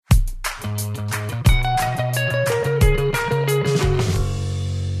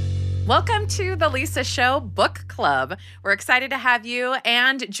Welcome to the Lisa Show Book Club. We're excited to have you.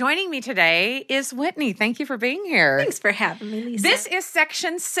 And joining me today is Whitney. Thank you for being here. Thanks for having me, Lisa. This is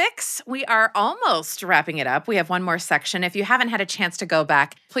section 6. We are almost wrapping it up. We have one more section. If you haven't had a chance to go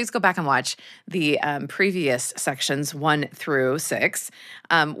back, please go back and watch the previous sections 1 through 6.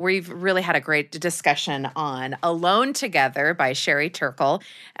 We've really had a great discussion on Alone Together by Sherry Turkle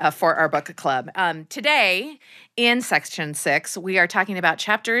for our book club. Today, in section 6, we are talking about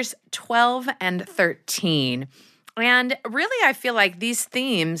chapters 12 and 13. And really, I feel like these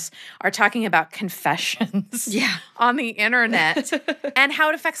themes are talking about confessions on the internet and how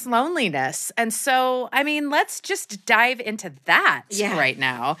it affects loneliness. And so, I mean, let's just dive into that right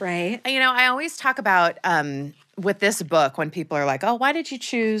now. Right. You know, I always talk about with this book when people are like, oh, why did you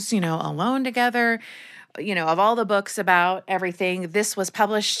choose, Alone Together? Of all the books about everything, this was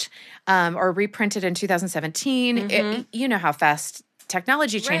published or reprinted in 2017. Mm-hmm. You know how fast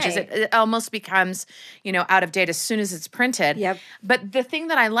technology changes. Right. It almost becomes, out of date as soon as it's printed. Yep. But the thing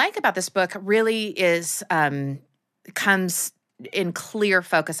that I like about this book really is comes in clear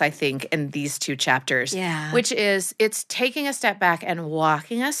focus, I think, in these 2 chapters, which is it's taking a step back and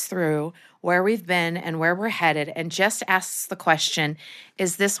walking us through where we've been and where we're headed and just asks the question,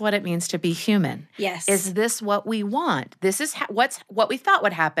 is this what it means to be human? Yes. Is this what we want? This is what we thought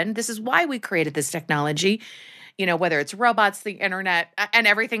would happen. This is why we created this technology, whether it's robots, the internet, and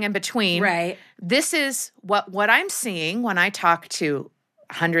everything in between. Right. This is what I'm seeing when I talk to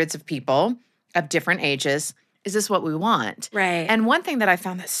hundreds of people of different ages. Is this what we want? Right. And one thing that I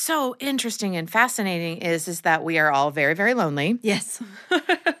found that's so interesting and fascinating is that we are all very, very lonely. Yes.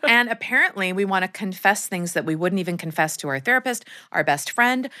 And apparently we want to confess things that we wouldn't even confess to our therapist, our best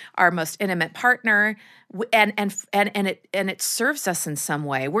friend, our most intimate partner, and it serves us in some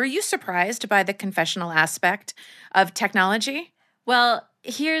way. Were you surprised by the confessional aspect of technology? Well,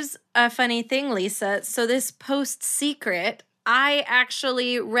 here's a funny thing, Lisa. So this Post-Secret, I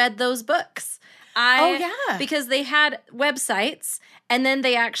actually read those books. Because they had websites and then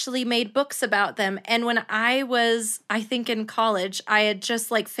they actually made books about them. And when I was, I think in college, I had just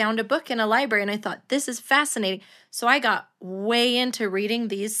found a book in a library and I thought, this is fascinating. So I got way into reading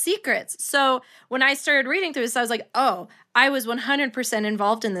these secrets. So when I started reading through this, I was like, oh, I was 100%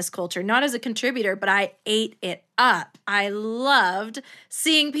 involved in this culture, not as a contributor, but I ate it up. I loved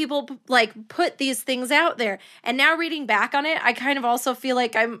seeing people put these things out there. And now reading back on it, I kind of also feel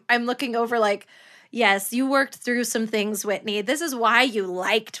like I'm looking over yes, you worked through some things, Whitney. This is why you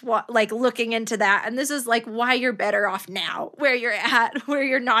liked looking into that. And this is why you're better off now where you're at, where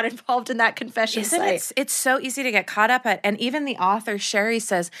you're not involved in that confession site. It's so easy to get caught up at. And even the author, Sherry,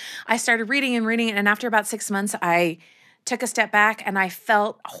 says, I started reading. And after about 6 months, I took a step back and I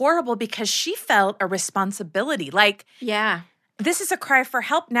felt horrible because she felt a responsibility. This is a cry for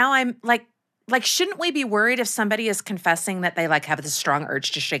help. Now I'm shouldn't we be worried if somebody is confessing that they have this strong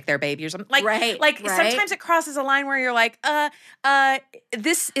urge to shake their baby or something? Right. Sometimes it crosses a line where you're like,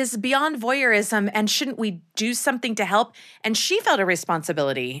 this is beyond voyeurism and shouldn't we do something to help? And she felt a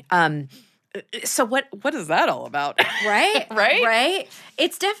responsibility. So what is that all about? Right. Right? Right.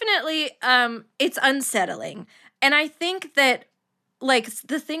 It's definitely, it's unsettling. And I think that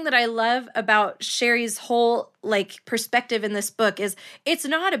the thing that I love about Sherry's whole perspective in this book is it's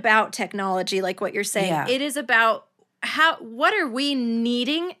not about technology like what you're saying. Yeah. It is about what are we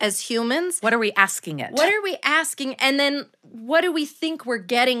needing as humans? What are we asking it? What are we asking? And then what do we think we're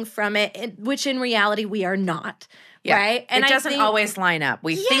getting from it, which in reality we are not. Yeah. Right? And it doesn't always line up.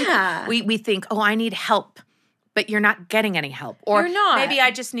 We think, oh, I need help. But you're not getting any help. Or you're not. Maybe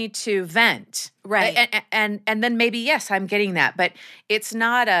I just need to vent. Right. And then maybe, yes, I'm getting that. But it's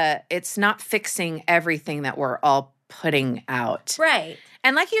not fixing everything that we're all putting out. Right.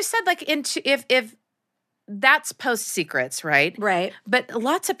 And like you said, if that's Post-Secrets, right? Right. But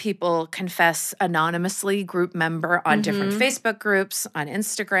lots of people confess anonymously, group member on different Facebook groups, on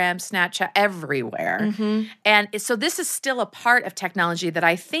Instagram, Snapchat, everywhere. Mm-hmm. And so this is still a part of technology that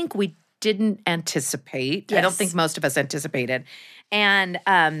I think we didn't anticipate. Yes. I don't think most of us anticipated. And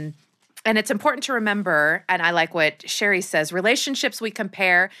it's important to remember, and I like what Sherry says, relationships we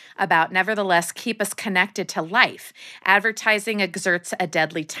compare about nevertheless keep us connected to life. Advertising exerts a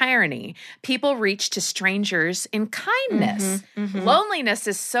deadly tyranny. People reach to strangers in kindness. Mm-hmm, mm-hmm. Loneliness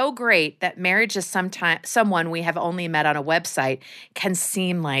is so great that marriage is someone we have only met on a website can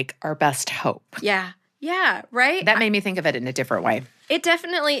seem like our best hope. Yeah. Yeah, right? That made me think of it in a different way. It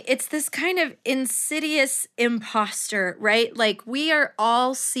definitely, it's this kind of insidious imposter, right? We are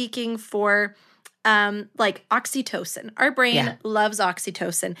all seeking for like oxytocin. Our brain loves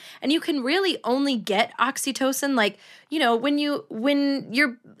oxytocin. And you can really only get oxytocin like, when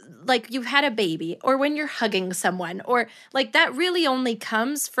you're like you've had a baby or when you're hugging someone or like that really only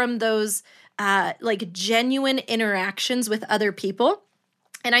comes from those like genuine interactions with other people.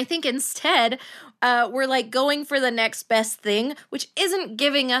 And I think instead, we're like going for the next best thing, which isn't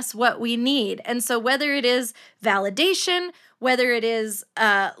giving us what we need. And so whether it is validation, whether it is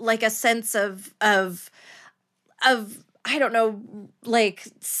like a sense of I don't know, like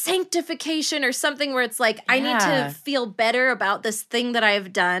sanctification or something where it's like, I need to feel better about this thing that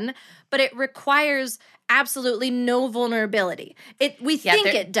I've done, but it requires absolutely no vulnerability. We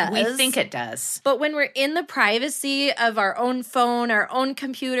think it does. We think it does. But when we're in the privacy of our own phone, our own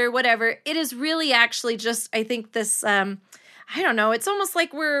computer, whatever, it is really actually just, I think this, I don't know, it's almost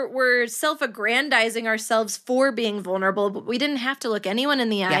like we're self-aggrandizing ourselves for being vulnerable, but we didn't have to look anyone in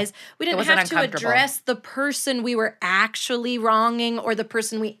the eyes. We didn't have to address the person we were actually wronging or the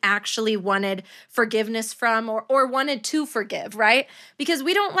person we actually wanted forgiveness from or wanted to forgive, right? Because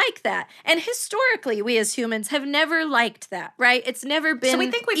we don't like that. And historically, we as humans have never liked that, right? It's never been So we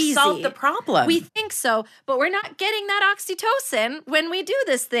think we've easy. solved the problem. We think so, but we're not getting that oxytocin when we do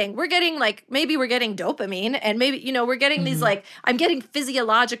this thing. We're getting like, maybe we're getting dopamine and maybe, we're getting these like, I'm getting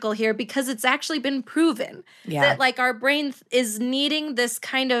physiological here because it's actually been proven that like our brain is needing this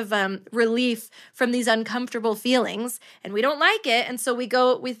kind of relief from these uncomfortable feelings and we don't like it. And so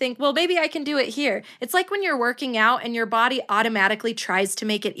we think, well, maybe I can do it here. It's like when you're working out and your body automatically tries to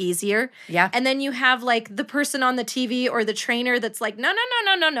make it easier. Yeah. And then you have like the person on the TV or the trainer that's like, no.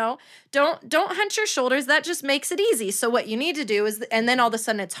 Don't hunch your shoulders. That just makes it easy. So what you need to do is, and then all of a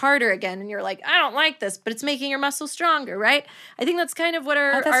sudden it's harder again. And you're like, I don't like this, but it's making your muscles stronger, right? I think that's kind of what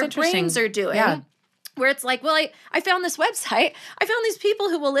our brains are doing. Yeah. Where it's like, well, I found this website. I found these people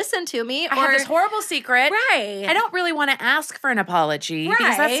who will listen to me. I have this horrible secret. Right. I don't really want to ask for an apology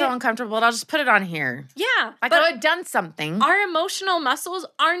because that's so uncomfortable. But I'll just put it on here. Yeah. Like I would have done something. Our emotional muscles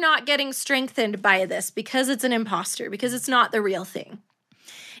are not getting strengthened by this because it's an imposter, because it's not the real thing.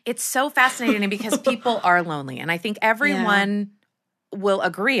 It's so fascinating because people are lonely. And I think everyone will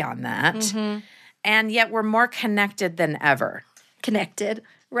agree on that. Mm-hmm. And yet we're more connected than ever. Connected,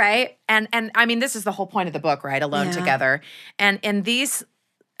 right? And I mean, this is the whole point of the book, right? Alone Together. And in these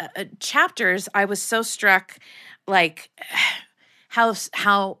chapters, I was so struck, like how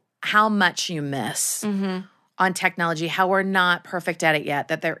much you miss on technology, how we're not perfect at it yet,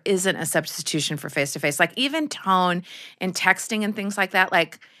 that there isn't a substitution for face-to-face. Like even tone and texting and things like that,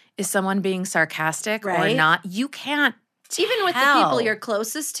 like is someone being sarcastic or not? You can't even with the people you're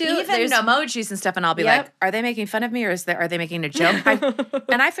closest to. Even emojis and stuff, and I'll be like, are they making fun of me or are they making a joke?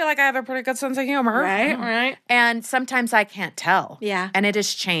 And I feel like I have a pretty good sense of humor. Right. And sometimes I can't tell. Yeah. And it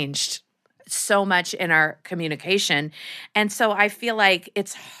has changed so much in our communication. And so I feel like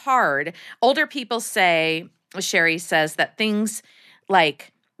it's hard. Older people say, Sherry says that things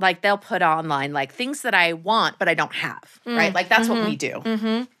like they'll put online like things that I want but I don't have, right? Like that's what we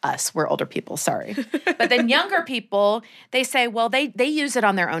do. Us, we're older people, sorry. But then younger people, they say, well, they use it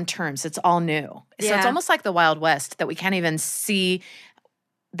on their own terms. It's all new. So it's almost like the Wild West that we can't even see.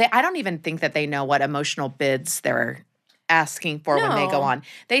 I don't even think that they know what emotional bids they're asking for when they go on.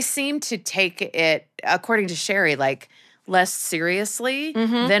 They seem to take it, according to Sherry, like less seriously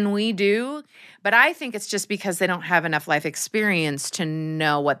than we do. But I think it's just because they don't have enough life experience to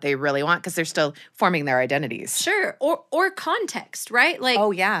know what they really want because they're still forming their identities. Sure. Or context, right? Like,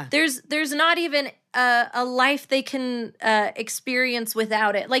 there's not even a life they can experience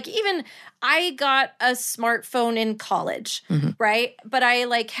without it. Like even I got a smartphone in college, right? But I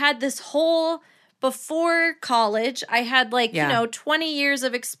like had this whole before college, I had 20 years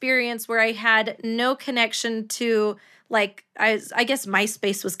of experience where I had no connection to like, I guess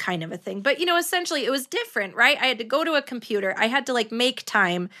MySpace was kind of a thing. But, essentially it was different, right? I had to go to a computer. I had to make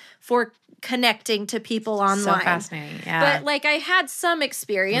time for connecting to people online. So fascinating, yeah. But I had some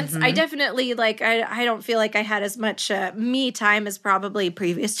experience. I definitely I don't feel like I had as much me time as probably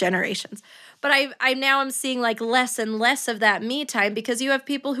previous generations. But I now am seeing less and less of that me time because you have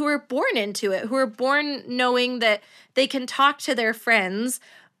people who are born into it, who are born knowing that they can talk to their friends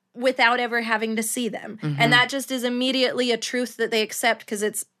without ever having to see them. And that just is immediately a truth that they accept because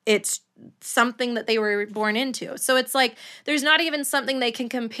it's something that they were born into. So it's there's not even something they can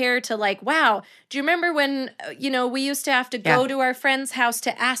compare to wow, do you remember when, we used to have to go to our friend's house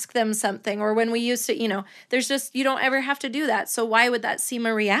to ask them something, or when we used to, there's just, you don't ever have to do that. So why would that seem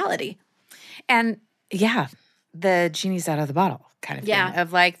a reality? And the genie's out of the bottle kind of thing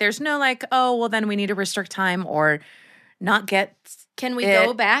of there's no oh, well then we need to restrict time or not get Can we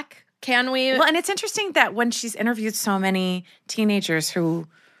go back? Can we? Well, and it's interesting that when she's interviewed so many teenagers who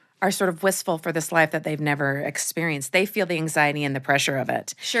are sort of wistful for this life that they've never experienced, they feel the anxiety and the pressure of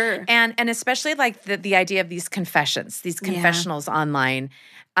it. Sure. And especially like the idea of these confessions, these confessionals online.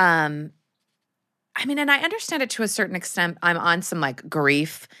 I mean, and I understand it to a certain extent. I'm on some like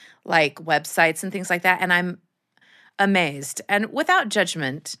grief, like websites and things like that. And I'm amazed and without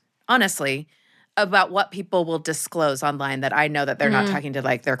judgment, honestly, about what people will disclose online that I know that they're not talking to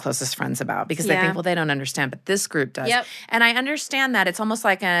like their closest friends about because they think, well, they don't understand, but this group does. Yep. And I understand that it's almost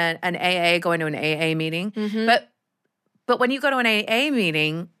like an AA going to an AA meeting. But when you go to an AA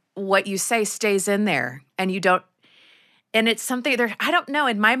meeting, what you say stays in there and you don't, and it's something there, I don't know,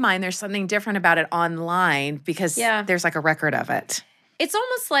 in my mind, there's something different about it online because there's like a record of it. It's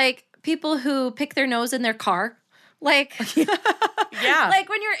almost like people who pick their nose in their car. Like, like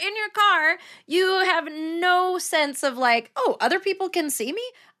when you're in your car, you have no sense of like, oh, other people can see me.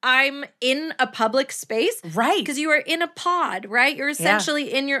 I'm in a public space. Right. Because you are in a pod, right? You're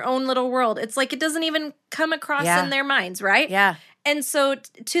essentially in your own little world. It's like it doesn't even come across in their minds, right? Yeah. And so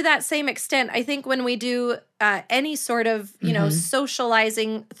to that same extent, I think when we do any sort of, you know,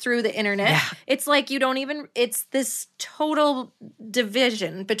 socializing through the internet, it's like you don't even, it's this total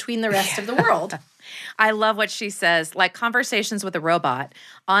division between the rest of the world. I love what she says. Like conversations with a robot,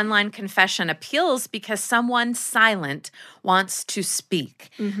 online confession appeals because someone silent wants to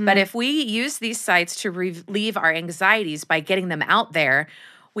speak. But if we use these sites to relieve our anxieties by getting them out there,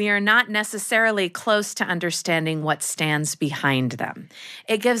 we are not necessarily close to understanding what stands behind them.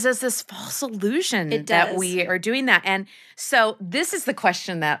 It gives us this false illusion that we are doing that. And so this is the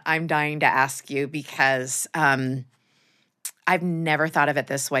question that I'm dying to ask you because I've never thought of it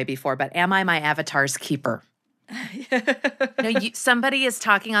this way before, but am I my avatar's keeper? Somebody is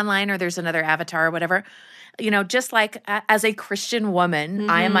talking online or there's another avatar or whatever. You know, just like as a Christian woman,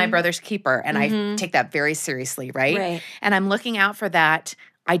 I am my brother's keeper, and I take that very seriously, right? And I'm looking out for that.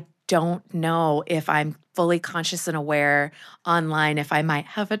 I don't know if I'm fully conscious and aware online if I'm my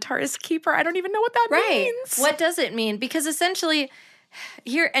avatar's keeper. I don't even know what that means. What does it mean? Because essentially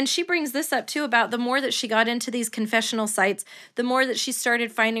here, and she brings this up too about the more that she got into these confessional sites, the more that she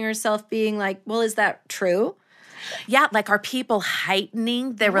started finding herself being like, well, is that true? Yeah, like are people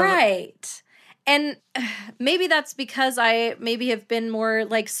heightening their right. And maybe that's because I maybe have been more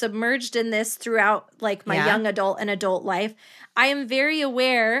like submerged in this throughout like my young adult and adult life. I am very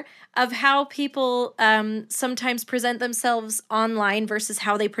aware of how people sometimes present themselves online versus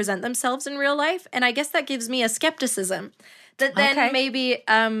how they present themselves in real life. And I guess that gives me a skepticism that then maybe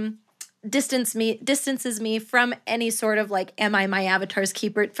distances me from any sort of like, am I my avatar's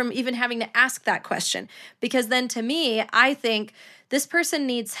keeper, from even having to ask that question. Because then to me, I think this person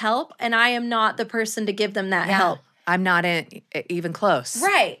needs help and I am not the person to give them that help. I'm not even close.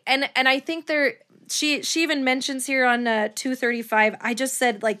 Right. And I think she even mentions here on 235, I just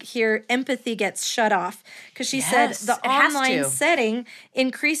said like here, empathy gets shut off. Because she said the online setting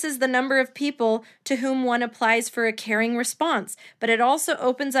increases the number of people to whom one applies for a caring response. But it also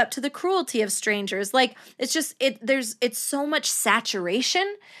opens up to the cruelty of strangers. Like it's just, it's so much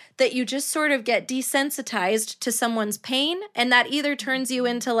saturation that you just sort of get desensitized to someone's pain. And that either turns you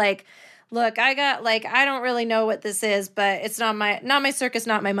into like, look, I don't really know what this is, but it's not my circus,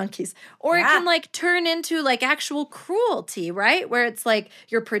 not my monkeys. Or it can like turn into like actual cruelty, right? Where it's like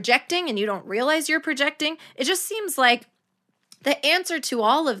you're projecting and you don't realize you're projecting. It just seems like the answer to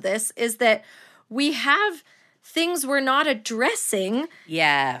all of this is that we have things we're not addressing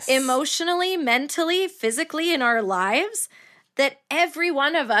emotionally, mentally, physically in our lives that every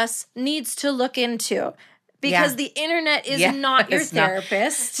one of us needs to look into. Because the internet is not your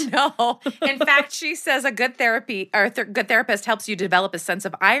therapist. No. In fact, she says a good good therapist helps you develop a sense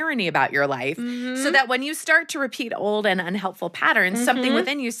of irony about your life so that when you start to repeat old and unhelpful patterns, something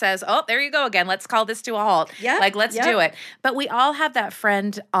within you says, oh, there you go again. Let's call this to a halt. Like, let's do it. But we all have that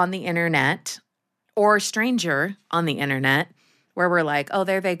friend on the internet or stranger on the internet where we're like, oh,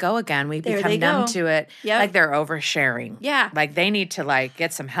 there they go again. We become numb to it. Like they're oversharing. Like they need to like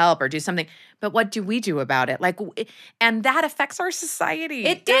get some help or do something. But what do we do about it? Like, and that affects our society.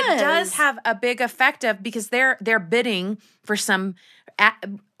 It does. It does have a big effect because they're bidding for some,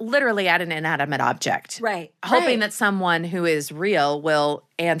 literally at an inanimate object. Right. Hoping that someone who is real will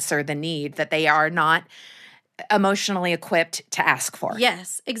answer the need that they are not emotionally equipped to ask for.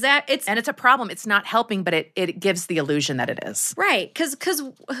 Yes, exactly. And it's a problem. It's not helping, but it gives the illusion that it is. Right. Because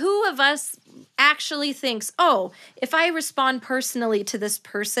who of us actually thinks, oh, if I respond personally to this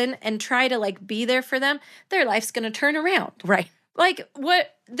person and try to like be there for them, their life's going to turn around. Right. Like,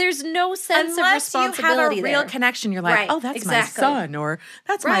 what? There's no sense of responsibility you have a real there. connection. You're like, Right, oh, that's exactly. my son, or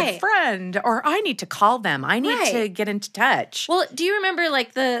that's my friend, or I need to call them. I need to get into touch. Well, do you remember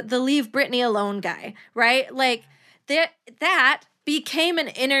like the Leave Britney Alone guy, right? Like that became an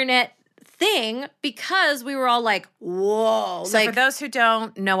internet thing because we were all like, whoa. So for those who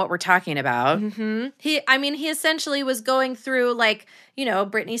don't know what we're talking about. He essentially was going through like,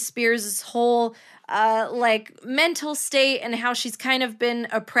 Britney Spears' whole like mental state and how she's kind of been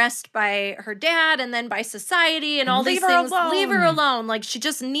oppressed by her dad and then by society and all these things. Alone. Leave her alone. Like she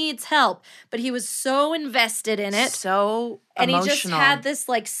just needs help. But he was so invested in it. So and emotional. He just had this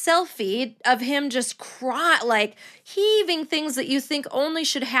like selfie of him just like heaving things that you think only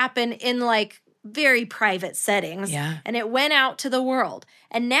should happen in like very private settings. Yeah. And it went out to the world.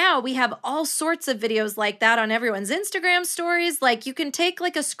 And now we have all sorts of videos like that on everyone's Instagram stories. Like you can take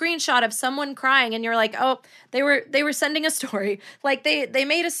like a screenshot of someone crying and you're like, oh, they were sending a story. Like they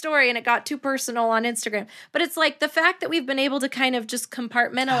made a story and it got too personal on Instagram. But it's like the fact that we've been able to kind of just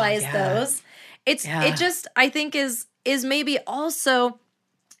compartmentalize those. It just, I think is maybe also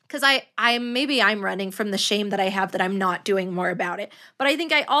because I'm running from the shame that I have that I'm not doing more about it. But I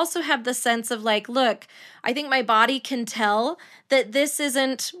think I also have the sense of like, look, I think my body can tell that this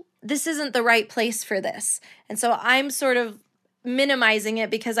isn't the right place for this. And so I'm sort of minimizing it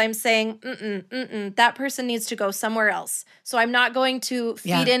because I'm saying, that person needs to go somewhere else. So I'm not going to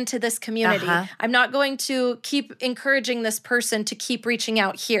feed into this community. I'm not going to keep encouraging this person to keep reaching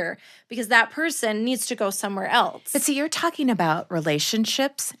out here because that person needs to go somewhere else. But see, you're talking about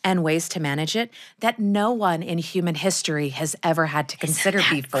relationships and ways to manage it that no one in human history has ever had to consider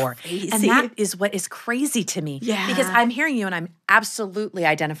before. Crazy? And that is what is crazy to me. Yeah. Because I'm hearing you and I'm absolutely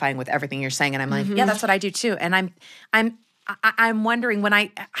identifying with everything you're saying. And I'm like, yeah, that's what I do too. And I'm wondering when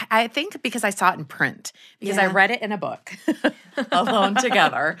I think because I saw it in print, because I read it in a book, Alone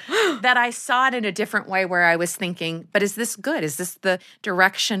Together, that I saw it in a different way where I was thinking, but is this good? Is this the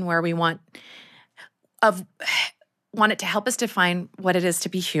direction where we want it to help us define what it is to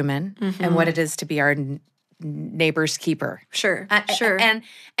be human and what it is to be our neighbor's keeper? Sure.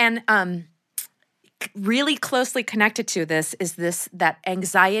 And really closely connected to this is that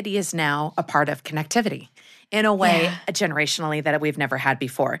anxiety is now a part of connectivity in a way generationally that we've never had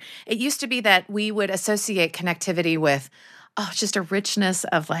before. It used to be that we would associate connectivity with just a richness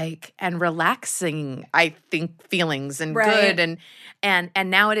of like and relaxing, I think, feelings and good and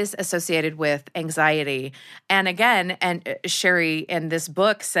now it is associated with anxiety. And again, and Sherry in this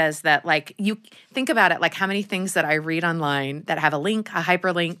book says that like you think about it, like how many things that I read online that have a link, a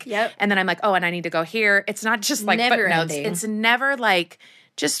hyperlink, and then I'm like, oh, and I need to go here. It's not just like never footnotes. ending. It's never like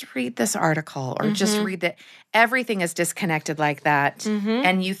just read this article or just read that. Everything is disconnected like that.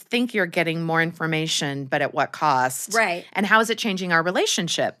 And you think you're getting more information, but at what cost? Right. And how is it changing our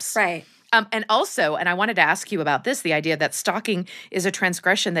relationships? Right. And also, and I wanted to ask you about this, the idea that stalking is a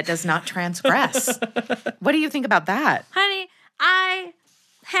transgression that does not transgress. What do you think about that? Honey, I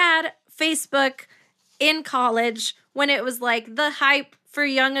had Facebook in college when it was like the hype for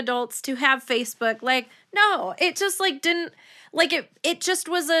young adults to have Facebook. Like, no, it just like didn't, like it just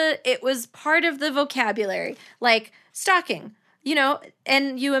was it was part of the vocabulary. Like stalking,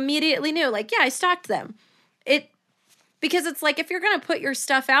 and you immediately knew like, yeah, I stalked them. Because it's like, if you're going to put your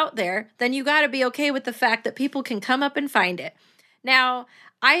stuff out there, then you got to be okay with the fact that people can come up and find it. Now,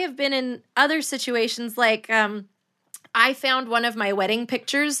 I have been in other situations like I found one of my wedding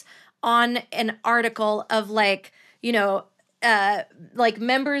pictures on an article of like, like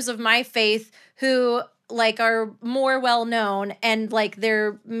members of my faith who like are more well known and like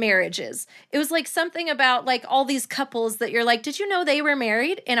their marriages. It was like something about like all these couples that you're like, did you know they were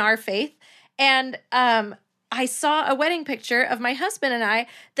married in our faith? And I saw a wedding picture of my husband and I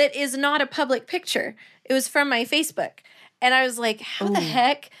that is not a public picture. It was from my Facebook. And I was like, how the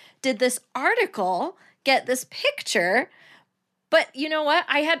heck did this article get this picture? But you know what?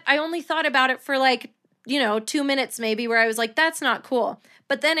 I only thought about it for like, 2 minutes maybe, where I was like, that's not cool.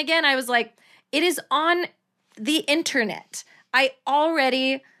 But then again, I was like, it is on the internet. I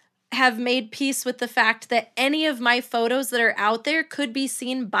already have made peace with the fact that any of my photos that are out there could be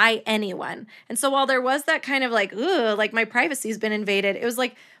seen by anyone. And so while there was that kind of like, ugh, like my privacy's been invaded, it was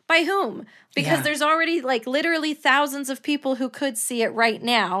like, by whom? Because there's already like literally thousands of people who could see it right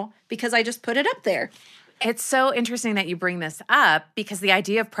now because I just put it up there. It's so interesting that you bring this up because the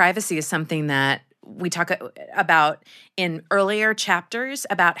idea of privacy is something that we talk about in earlier chapters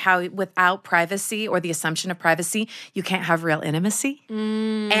about how without privacy or the assumption of privacy, you can't have real intimacy.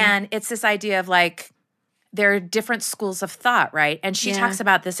 And it's this idea of like, there are different schools of thought, right? And she talks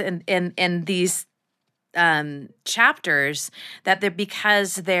about this in these chapters that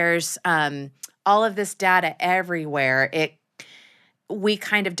because there's all of this data everywhere, we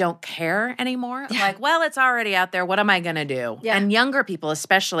kind of don't care anymore. Yeah. Like, well, it's already out there. What am I going to do? Yeah. And younger people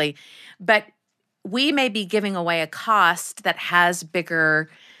especially. But we may be giving away a cost that has bigger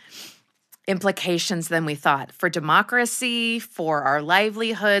implications than we thought for democracy, for our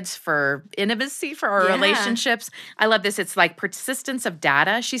livelihoods, for intimacy, for our relationships. I love this. It's like persistence of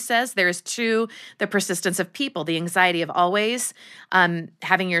data, she says. There's two, the persistence of people, the anxiety of always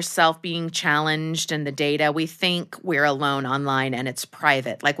having yourself being challenged in the data. We think we're alone online and it's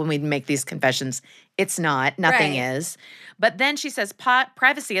private. Like when we make these confessions, it's not. Nothing is. But then she says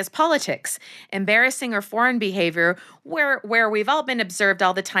privacy is politics, embarrassing or foreign behavior where we've all been observed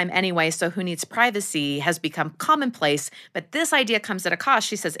all the time anyway, so who needs privacy has become commonplace. But this idea comes at a cost.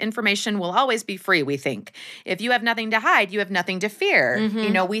 She says information will always be free, we think. If you have nothing to hide, you have nothing to fear. You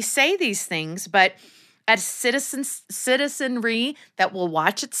know, we say these things, but as citizenry that will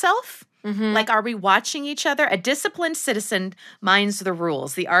watch itself, like, are we watching each other? A disciplined citizen minds the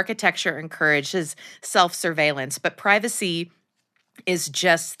rules. The architecture encourages self-surveillance, but privacy is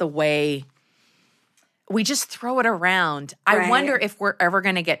just the way we just throw it around. Right. I wonder if we're ever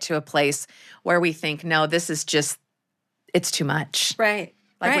going to get to a place where we think, no, this is just, it's too much. Right.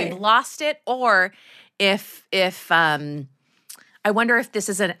 Like we've lost it, or if I wonder if this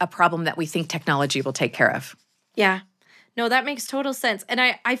is a problem that we think technology will take care of. Yeah. No, that makes total sense. And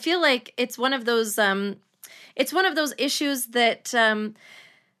I feel like it's one of those issues that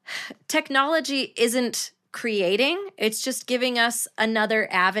technology isn't creating. It's just giving us another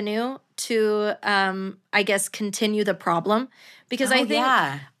avenue to, I guess, continue the problem. Because I think,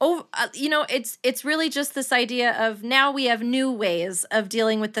 it's really just this idea of now we have new ways of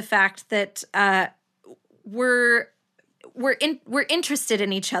dealing with the fact that we're interested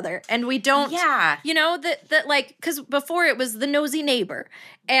in each other, and we don't, that like, because before it was the nosy neighbor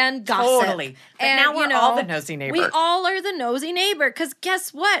and gossip. Totally. But now we're all the nosy neighbor. We all are the nosy neighbor, because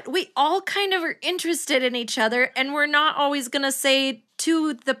guess what? We all kind of are interested in each other, and we're not always going to say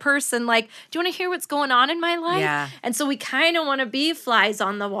to the person, like, do you want to hear what's going on in my life? Yeah. And so we kind of want to be flies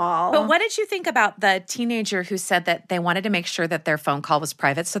on the wall. But what did you think about the teenager who said that they wanted to make sure that their phone call was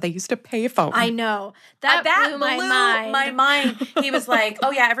private, so they used a payphone? I know. That blew my mind. He was like, oh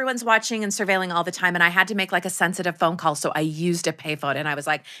yeah, everyone's watching and surveilling all the time, and I had to make like a sensitive phone call, so I used a payphone. And I was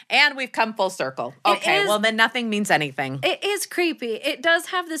like, and we've come full circle. Okay, well then nothing means anything. It is creepy. It does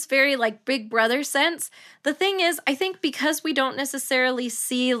have this very like Big Brother sense. The thing is, I think because we don't necessarily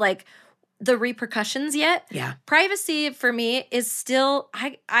see like the repercussions yet. Yeah. Privacy for me is still,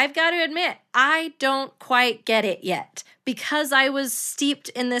 I've got to admit, I don't quite get it yet, because I was steeped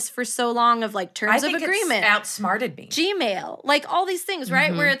in this for so long of like terms of agreement. It's outsmarted me. Gmail, like all these things,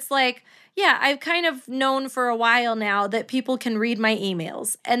 right? Where it's like, yeah, I've kind of known for a while now that people can read my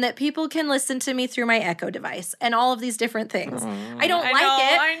emails and that people can listen to me through my Echo device and all of these different things. I don't like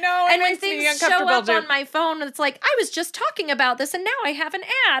it. I know. And when things show up on my phone, it's like, I was just talking about this and now I have an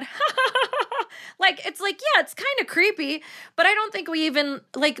ad. Like, it's like, yeah, it's kind of creepy, but I don't think we even,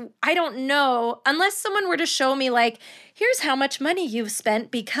 like, I don't know, unless someone were to show me, like, here's how much money you've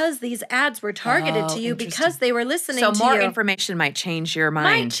spent because these ads were targeted to you, because they were listening to you. So more information might change your mind.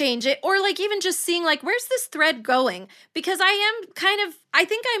 Might change it. Or like even just seeing like, where's this thread going? Because I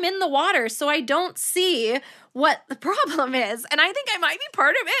think I'm in the water, so I don't see what the problem is. And I think I might be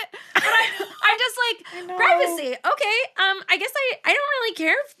part of it. But I'm just like, privacy. Okay. I guess I don't really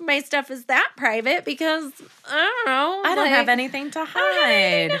care if my stuff is that private, because I don't know. I don't have anything to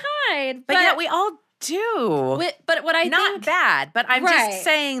hide. But yet we all do. But what I not think, bad, but I'm just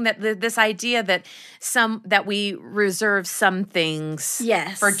saying that this idea that that we reserve some things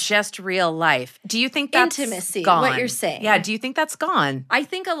for just real life. Do you think that's intimacy, gone? what you're saying? Yeah, do you think that's gone? I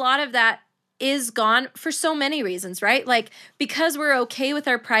think a lot of that is gone for so many reasons, right? Like, because we're okay with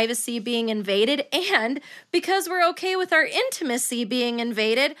our privacy being invaded, and because we're okay with our intimacy being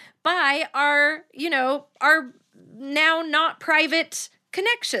invaded by our now not private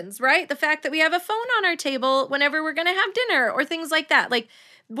connections, right? The fact that we have a phone on our table whenever we're going to have dinner or things like that. Like,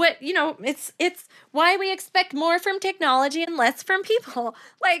 it's why we expect more from technology and less from people.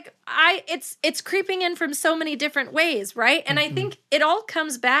 Like, it's creeping in from so many different ways, right? And I think it all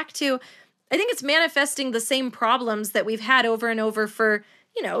comes back to, I think it's manifesting the same problems that we've had over and over for,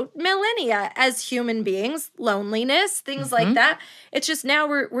 millennia as human beings, loneliness, things like that. It's just now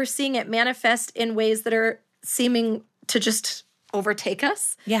we're seeing it manifest in ways that are seeming to just overtake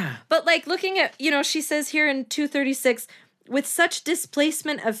us. Yeah. But like looking at, she says here in 236, with such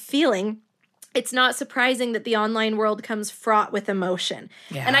displacement of feeling, it's not surprising that the online world comes fraught with emotion.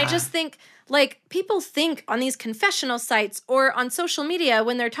 Yeah. And I just think, like, people think on these confessional sites or on social media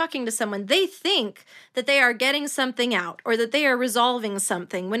when they're talking to someone, they think that they are getting something out or that they are resolving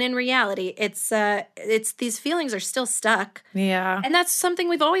something, when in reality, it's these feelings are still stuck. Yeah. And that's something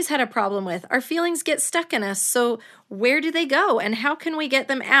we've always had a problem with. Our feelings get stuck in us. So where do they go and how can we get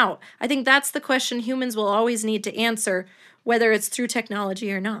them out? I think that's the question humans will always need to answer, whether it's through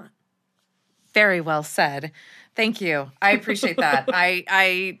technology or not. Very well said. Thank you. I appreciate that.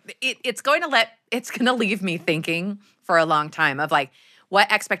 It's going to leave me thinking for a long time of like,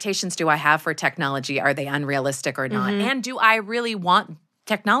 what expectations do I have for technology? Are they unrealistic or not? Mm-hmm. And do I really want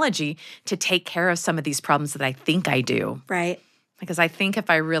technology to take care of some of these problems that I think I do? Right. Because I think if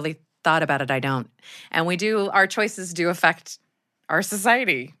I really thought about it, I don't. And our choices do affect our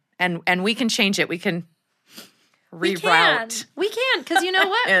society. And we can change it. We can reroute. We can, because you know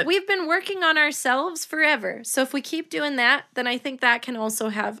what? We've been working on ourselves forever. So if we keep doing that, then I think that can also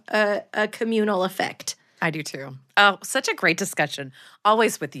have a communal effect. I do too. Oh, such a great discussion.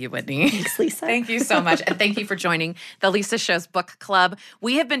 Always with you, Whitney. Thanks, Lisa. Thank you so much. And thank you for joining the Lisa Show's Book Club.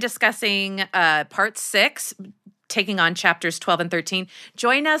 We have been discussing part 6, taking on chapters 12 and 13.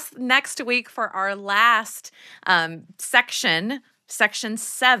 Join us next week for our last Section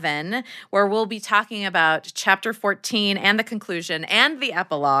 7, where we'll be talking about Chapter 14 and the conclusion and the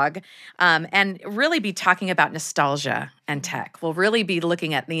epilogue, and really be talking about nostalgia and tech. We'll really be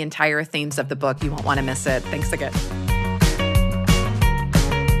looking at the entire themes of the book. You won't want to miss it. Thanks again.